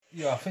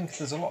Yeah, I think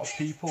there's a lot of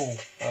people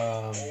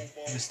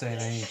this day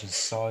and age in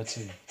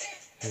society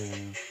who,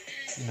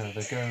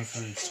 they're going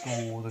through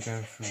school, they're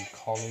going through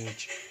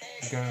college,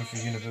 they're going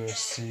through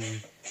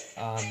university,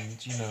 and,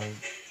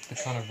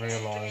 they're kind of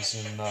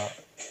realising that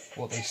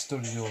what they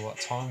studied all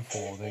that time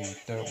for, they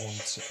don't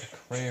want a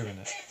career in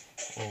it,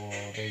 or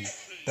they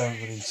don't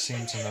really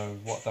seem to know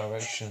what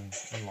direction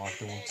in life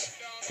they want to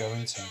go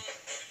into.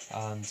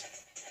 And,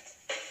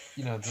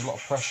 there's a lot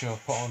of pressure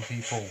put on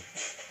people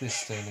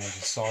this day and age in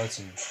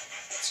society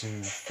to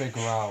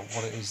figure out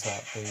what it is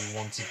that they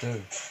want to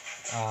do.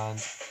 And,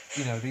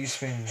 these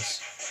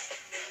things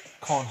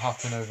can't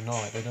happen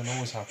overnight. They don't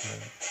always happen.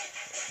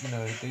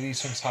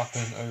 These things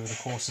happen over the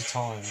course of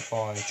time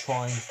by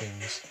trying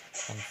things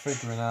and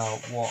figuring out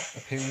what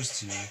appeals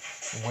to you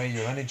and where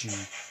your energy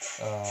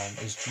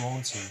is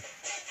drawn to.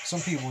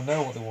 Some people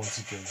know what they want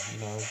to do.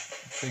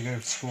 They go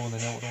to school and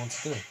they know what they want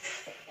to do.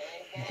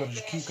 You've got to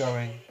just keep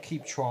going,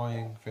 keep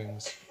trying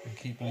things, and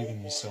keep believing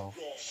in yourself.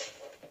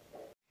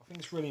 I think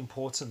it's really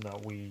important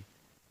that we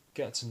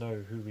get to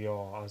know who we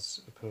are as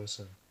a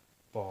person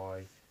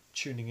by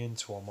tuning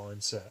into our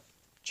mindset,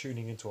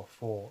 tuning into our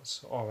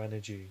thoughts, our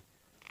energy,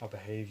 our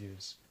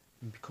behaviours,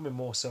 and becoming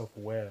more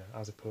self-aware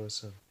as a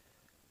person.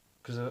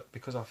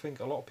 Because I think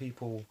a lot of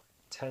people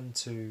tend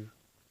to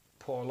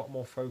put a lot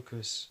more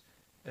focus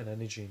and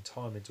energy and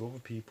time into other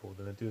people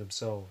than they do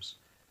themselves.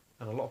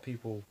 And a lot of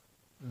people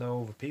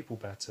know other people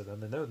better than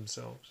they know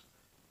themselves.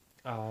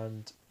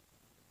 And,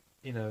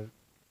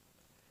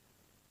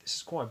 this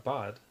is quite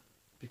bad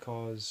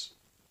because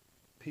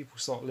people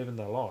start living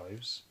their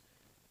lives,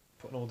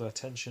 putting all their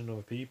attention on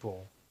other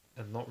people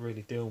and not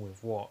really dealing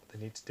with what they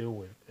need to deal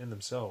with in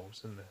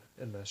themselves,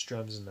 in their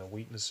strengths and their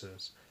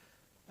weaknesses.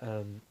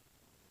 And,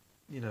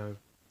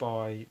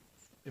 by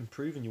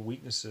improving your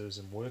weaknesses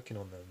and working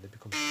on them, they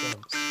become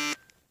strengths.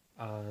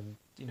 And,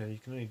 you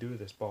can only do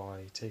this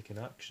by taking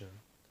action.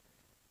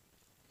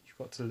 You've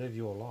got to live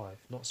your life,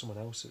 not someone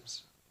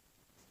else's.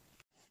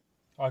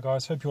 Hi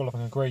guys, hope you're all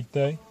having a great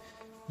day.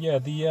 Yeah,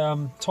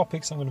 the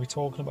topics I'm going to be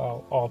talking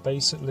about are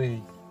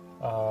basically,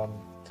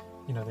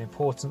 the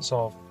importance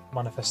of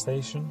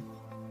manifestation,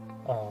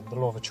 the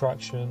law of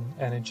attraction,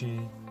 energy,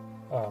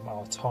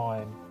 our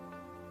time,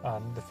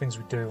 and the things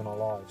we do in our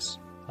lives,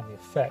 and the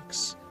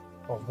effects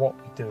of what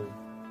we do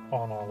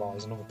on our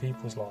lives and other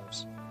people's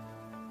lives.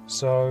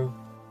 So,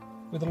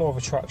 with the law of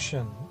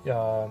attraction, a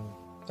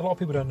lot of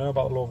people don't know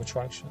about the law of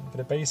attraction, but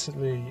it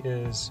basically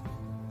is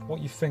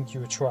what you think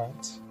you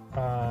attract,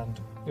 and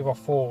with our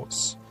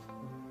thoughts,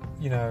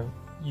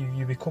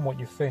 you become what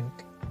you think,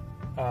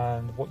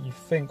 and what you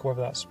think,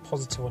 whether that's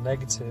positive or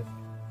negative,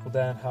 will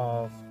then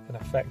have an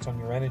effect on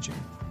your energy.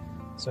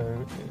 So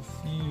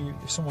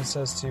if someone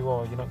says to you,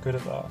 "Oh, you're not good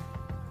at that,"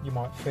 you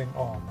might think,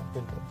 "Oh, I'm not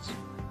good at this."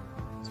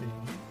 So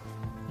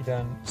you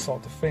then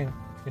start to think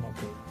you're not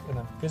good, and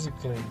then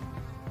physically,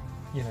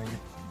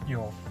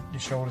 your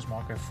shoulders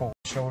might go forward,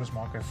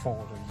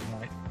 and you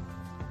might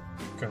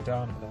go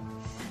down a bit.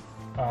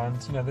 And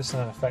this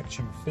then affects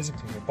you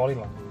physically, your body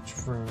language,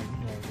 through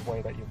the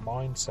way that your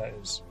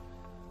mindset is.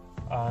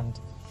 And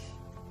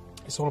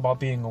it's all about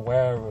being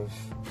aware of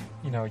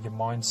your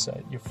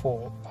mindset, your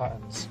thought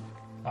patterns,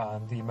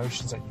 and the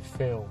emotions that you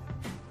feel.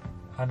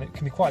 And it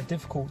can be quite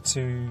difficult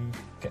to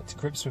get to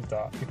grips with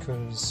that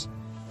because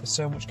there's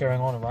so much going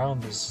on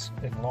around us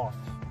in life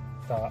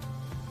that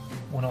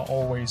we're not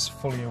always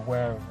fully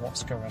aware of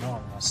what's going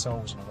on in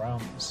ourselves and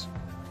around us.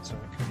 So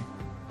it can be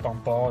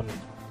bombarded.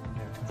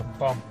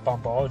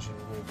 Bombard you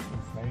with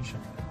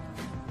information.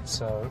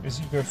 So as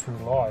you go through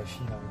life,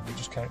 you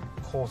just get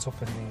caught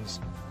up in these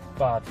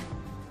bad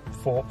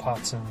thought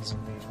patterns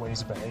and these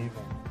ways of behaving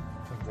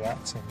and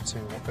reacting to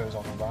what goes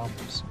on around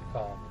us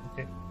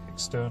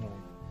externally.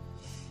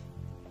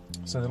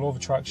 So the law of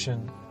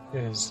attraction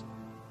is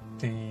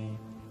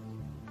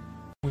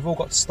we've all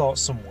got to start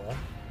somewhere.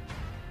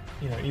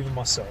 Even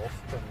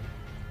myself and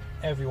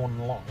everyone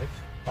in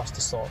life has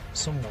to start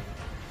somewhere.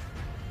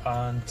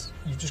 And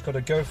you've just got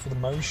to go through the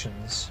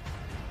motions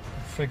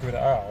and figure it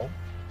out,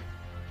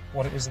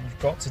 what it is that you've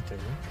got to do,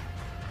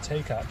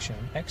 take action,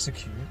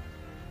 execute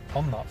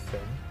on that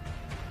thing,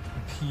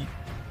 and keep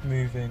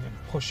moving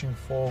and pushing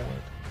forward.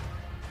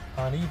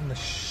 And even the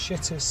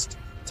shittest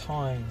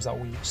times that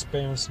we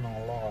experience in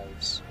our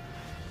lives,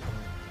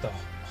 and the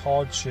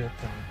hardship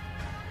and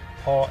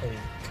heartache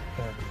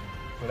and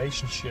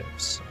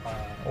relationships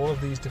and all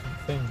of these different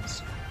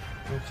things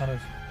will kind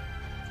of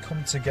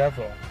come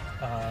together,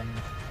 and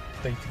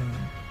they can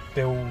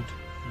build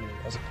you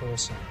as a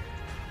person.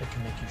 They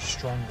can make you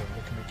stronger.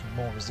 They can make you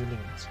more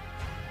resilient.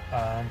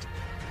 And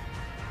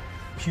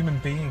human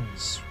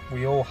beings,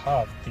 we all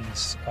have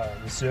these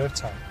reserve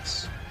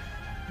tanks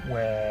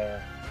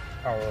where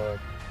our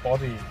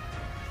body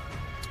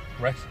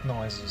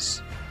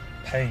recognises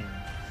pain.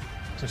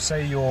 So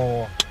say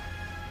you're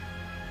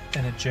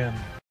in a gym.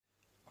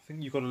 I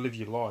think you've got to live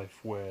your life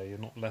where you're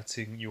not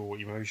letting your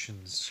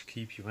emotions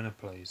keep you in a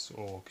place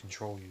or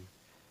control you.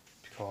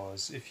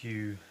 Because if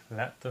you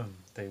let them,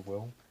 they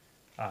will,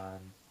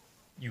 and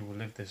you will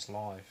live this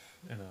life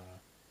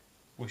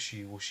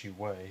wishy-washy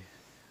way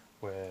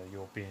where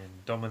you're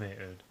being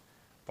dominated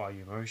by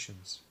your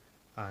emotions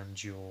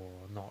and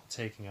you're not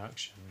taking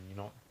action, you're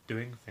not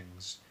doing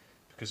things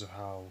because of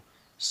how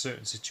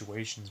certain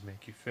situations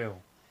make you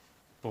feel.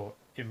 But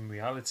in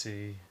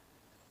reality,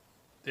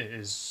 it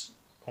is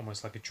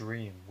almost like a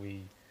dream.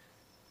 We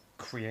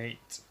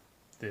create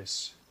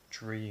this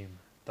dream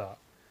that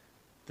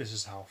this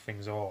is how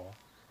things are,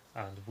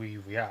 and we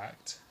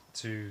react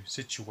to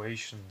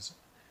situations,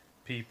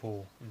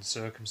 people, and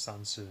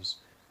circumstances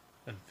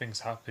and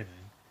things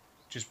happening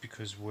just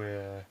because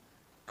we're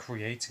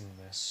creating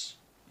this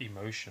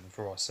emotion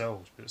for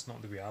ourselves, but it's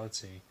not the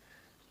reality.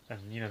 And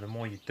the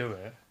more you do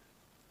it,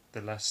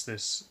 the less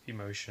this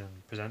emotion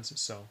presents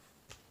itself.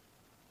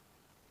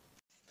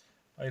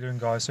 How you doing,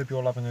 guys? Hope you're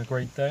all having a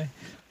great day.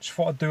 Just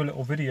thought I'd do a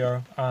little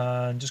video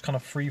and just kind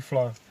of free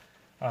flow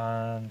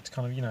and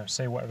kind of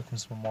say whatever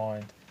comes to my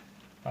mind.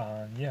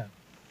 And yeah,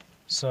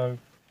 so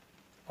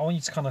I want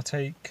you to kind of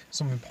take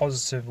something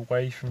positive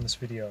away from this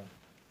video.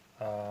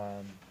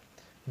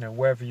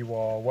 Wherever you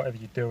are, whatever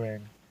you're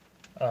doing,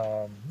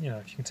 if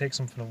you can take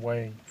something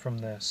away from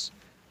this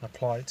and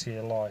apply it to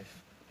your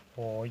life,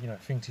 or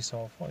think to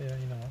yourself, oh yeah,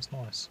 that's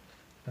nice,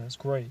 and it's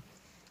great.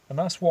 And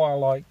that's why I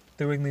like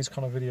doing these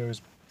kind of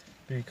videos,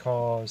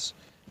 because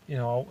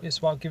it's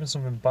about giving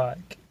something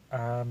back.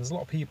 There's a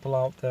lot of people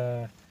out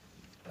there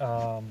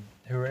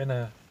who are in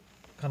a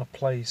kind of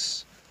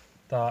place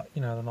that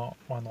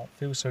might not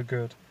feel so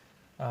good,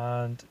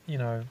 and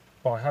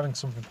by having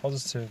something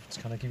positive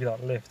to kind of give you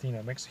that lift,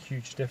 makes a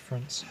huge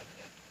difference.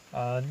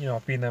 And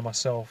I've been there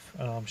myself,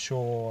 and I'm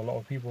sure a lot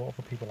of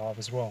other people have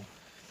as well.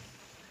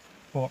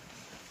 But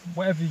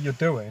whatever you're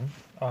doing,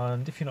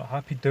 and if you're not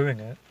happy doing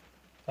it,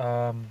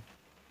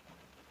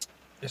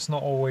 it's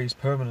not always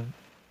permanent.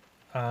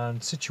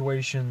 And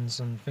situations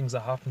and things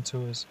that happen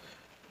to us,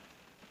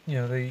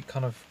 they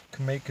kind of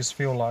can make us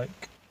feel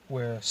like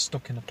we're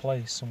stuck in a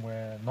place and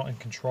we're not in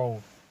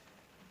control.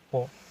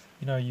 But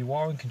you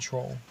are in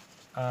control,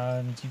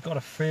 and you've got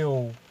to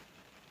feel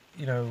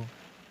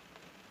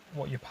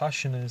what your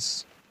passion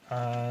is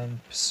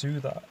and pursue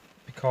that,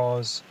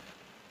 because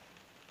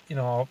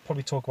I'll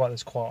probably talk about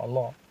this quite a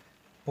lot,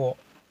 but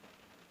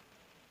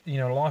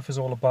life is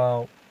all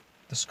about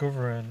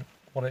discovering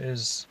what it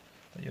is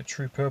that your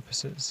true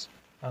purpose is,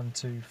 and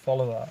to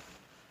follow that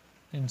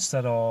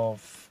instead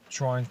of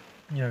trying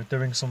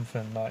doing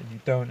something that you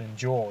don't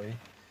enjoy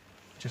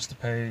just to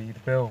pay the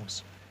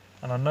bills.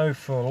 And I know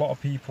for a lot of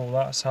people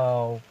that's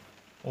how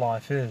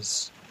life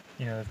is.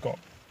 They've got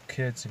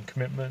kids and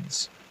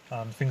commitments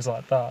and things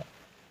like that.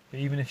 But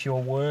even if you're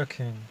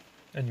working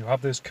and you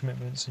have those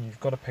commitments and you've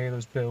got to pay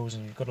those bills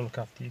and you've got to look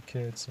after your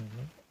kids and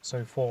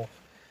so forth,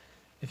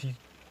 if you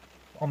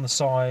on the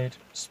side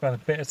spend a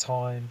bit of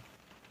time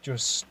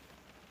just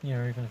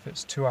even if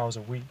it's 2 hours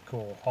a week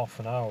or half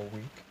an hour a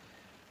week,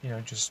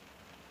 just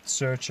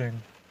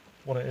searching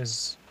what it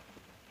is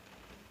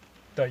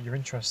that you're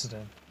interested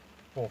in,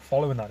 or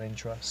following that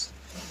interest,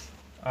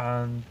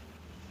 and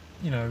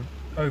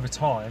over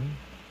time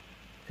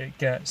it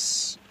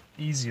gets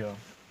easier,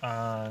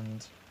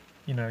 and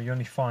you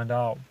only find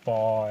out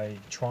by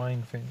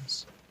trying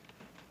things.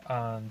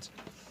 And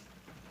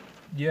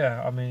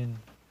yeah, I mean,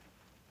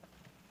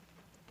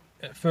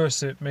 at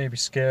first it may be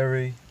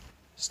scary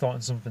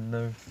starting something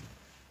new,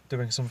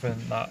 doing something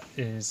that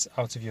is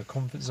out of your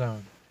comfort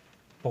zone,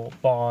 but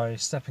by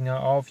stepping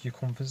out of your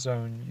comfort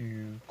zone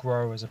you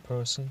grow as a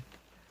person.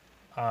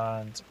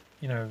 And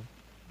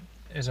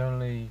it's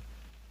only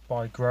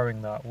by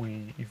growing that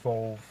we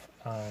evolve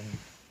and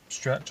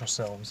stretch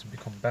ourselves and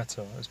become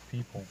better as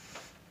people.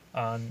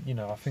 And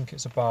I think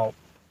it's about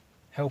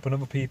helping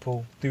other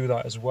people do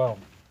that as well,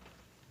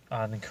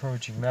 and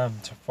encouraging them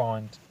to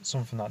find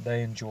something that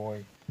they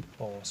enjoy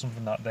or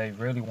something that they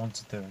really want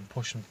to do and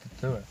push them to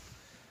do it.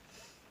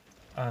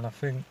 And I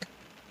think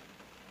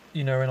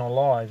in our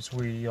lives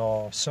we're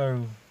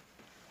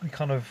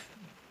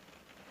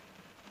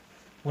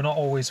not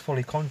always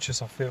fully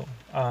conscious, I feel.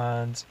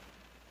 And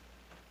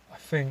I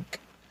think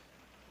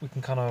we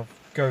can kind of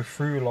go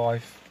through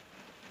life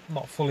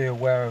not fully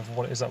aware of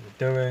what it is that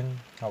we're doing,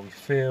 how we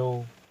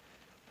feel,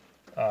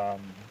 the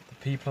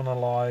people in our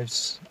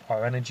lives,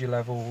 our energy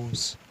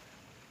levels,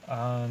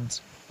 and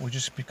we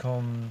just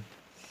become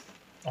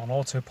on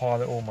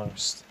autopilot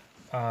almost,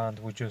 and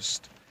we're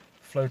just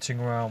floating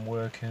around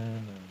working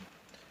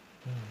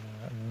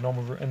and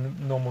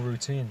normal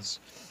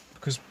routines,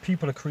 because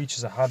people are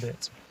creatures of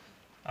habit,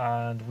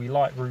 and we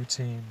like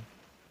routine,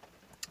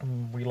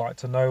 and we like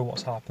to know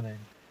what's happening.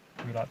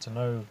 We like to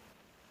know,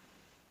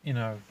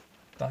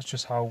 that's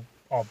just how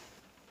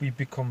we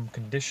become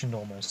conditioned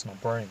almost in our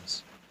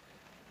brains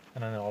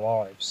and in our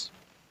lives.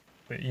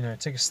 But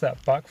take a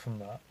step back from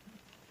that,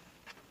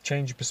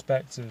 change your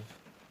perspective,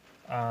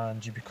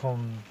 and you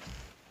become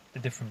a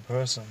different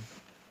person.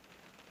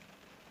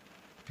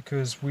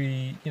 Because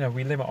we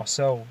limit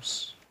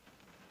ourselves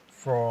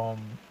from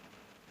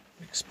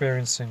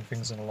experiencing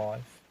things in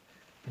life.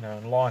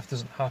 And life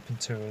doesn't happen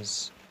to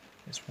us.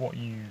 It's what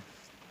you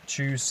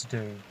choose to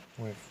do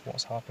with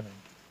what's happening.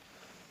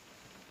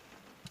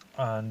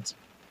 And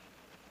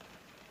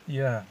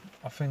yeah,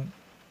 I think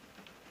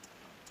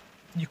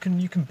you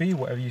can be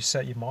whatever you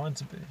set your mind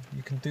to be.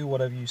 You can do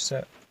whatever you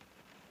set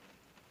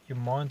your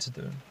mind to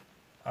do,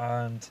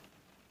 and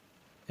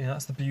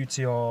that's the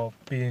beauty of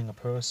being a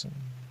person.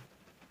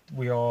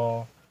 We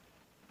have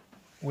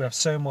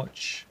so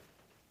much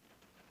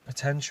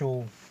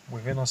potential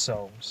within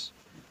ourselves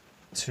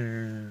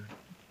to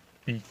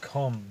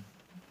become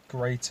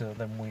greater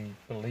than we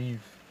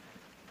believe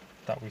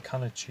that we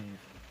can achieve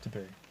to be.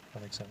 If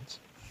that makes sense.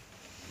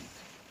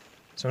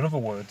 So in other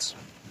words,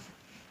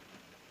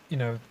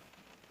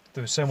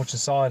 there's so much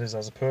inside us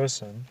as a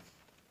person,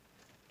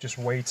 just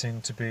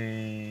waiting to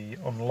be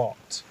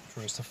unlocked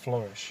for us to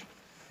flourish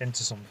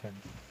into something.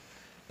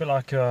 A bit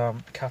like a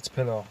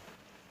caterpillar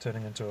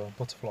turning into a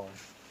butterfly.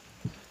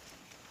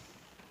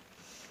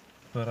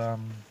 But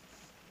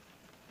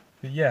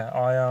yeah,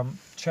 I am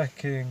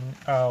checking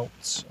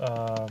out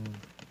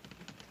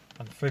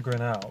and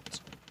figuring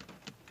out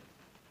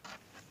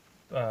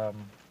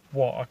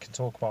what I can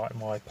talk about in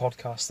my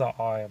podcast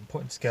that I am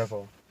putting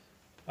together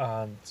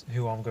and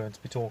who I'm going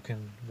to be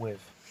talking with.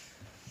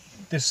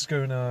 This is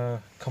going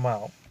to come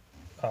out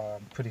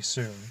pretty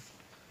soon,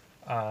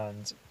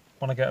 and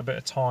when I get a bit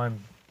of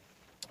time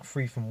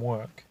free from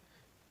work,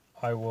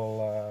 I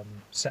will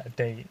set a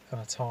date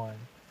and a time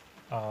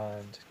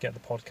and get the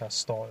podcast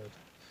started.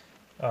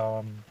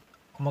 I'm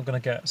not going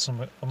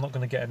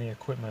to get any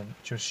equipment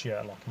just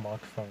yet, like a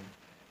microphone,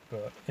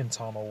 but in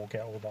time I will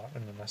get all that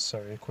and the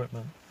necessary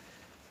equipment.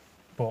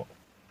 But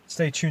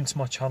stay tuned to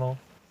my channel,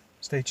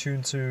 stay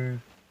tuned to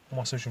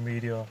my social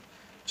media,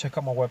 check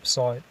out my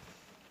website.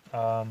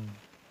 I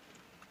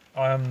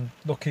am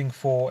looking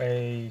for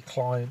a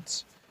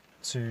client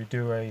to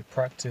do a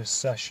practice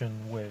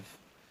session with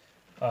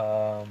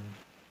life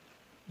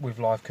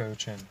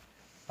coaching,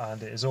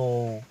 and it is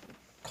all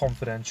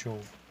confidential.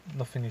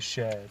 Nothing is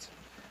shared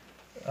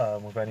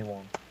with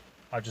anyone.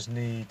 I just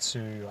need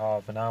to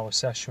have an hour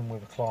session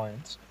with a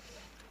client,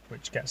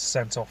 which gets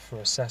sent off for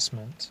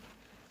assessment,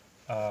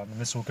 and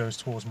this all goes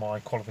towards my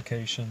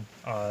qualification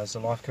as a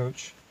life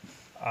coach,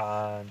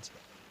 and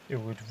it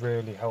would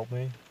really help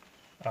me,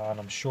 and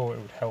I'm sure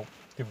it would help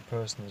the other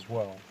person as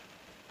well.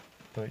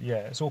 But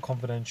yeah, it's all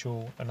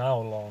confidential, an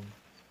hour long.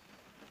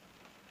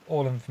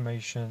 All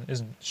information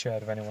isn't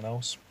shared with anyone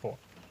else but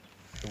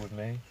with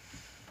me,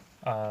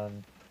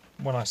 and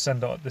when I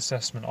send out the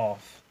assessment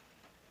off,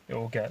 it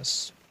all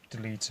gets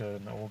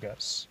deleted and it all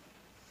gets,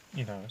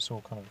 it's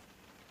all kind of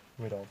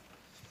rid of.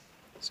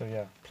 So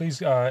yeah, please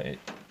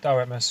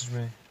direct message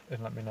me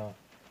and let me know.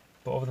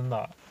 But other than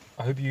that,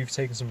 I hope you've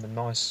taken something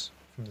nice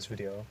from this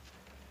video.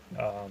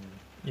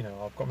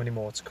 I've got many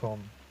more to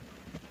come,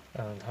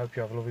 and hope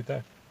you have a lovely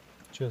day.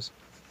 Cheers.